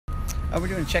We're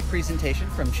doing a check presentation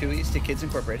from Chuy's to Kids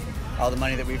Incorporated. All the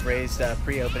money that we've raised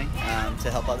pre-opening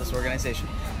to help out this organization.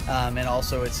 And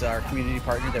also it's our community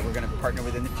partner that we're going to partner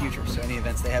with in the future. So any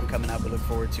events they have coming up, we look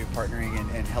forward to partnering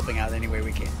and helping out any way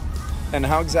we can. And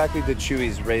how exactly did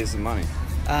Chuy's raise the money?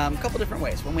 A couple different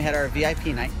ways. When we had our VIP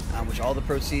night, which all the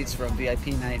proceeds from VIP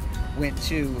night went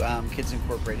to Kids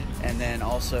Incorporated, and then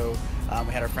also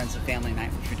we had our Friends and Family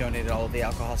night, which we donated all of the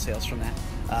alcohol sales from that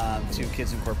to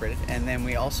Kids Incorporated. And then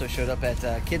we also showed up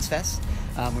at Kids Fest.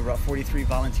 We brought 43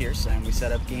 volunteers, and we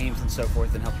set up games and so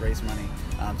forth and helped raise money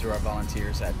through our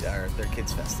volunteers at their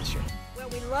Kids Fest this year. Well,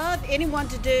 we love anyone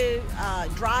to do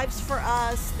drives for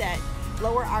us that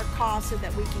lower our costs so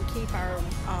that we can keep our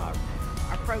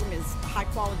program is high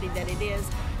quality that it is.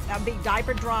 Big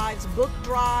diaper drives, book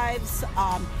drives,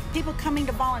 people coming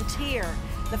to volunteer.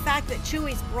 The fact that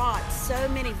Chuy's brought so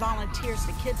many volunteers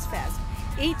to Kids Fest,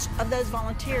 each of those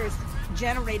volunteers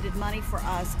generated money for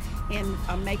us in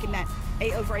making that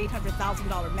over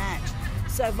 $800,000 match.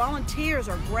 So volunteers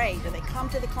are great. They come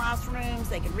to the classrooms,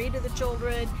 they can read to the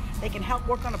children, they can help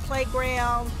work on a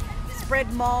playground,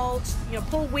 spread mulch,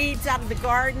 pull weeds out of the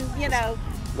garden,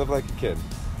 Live like a kid.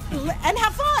 And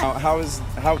have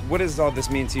fun. What does all this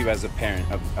mean to you as a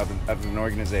parent of an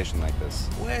organization like this?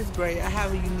 Well, it's great. I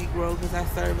have a unique role because I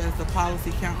serve as the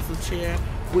policy council chair,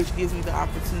 which gives me the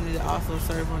opportunity to also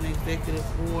serve on the executive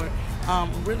board.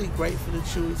 I'm really grateful to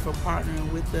Chuy for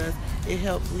partnering with us. It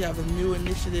helps. We have a new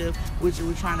initiative which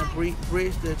we're trying to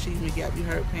bridge the achievement gap. You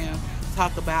heard Pam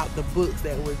talk about the books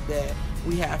that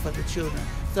we have for the children.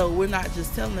 So we're not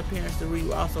just telling the parents to read,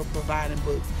 we're also providing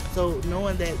books. So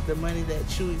knowing that the money that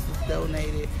Chuy's has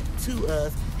donated to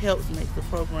us helps make the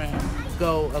program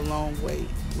go a long way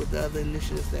with the other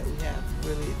initiatives that we have.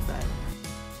 Really excited.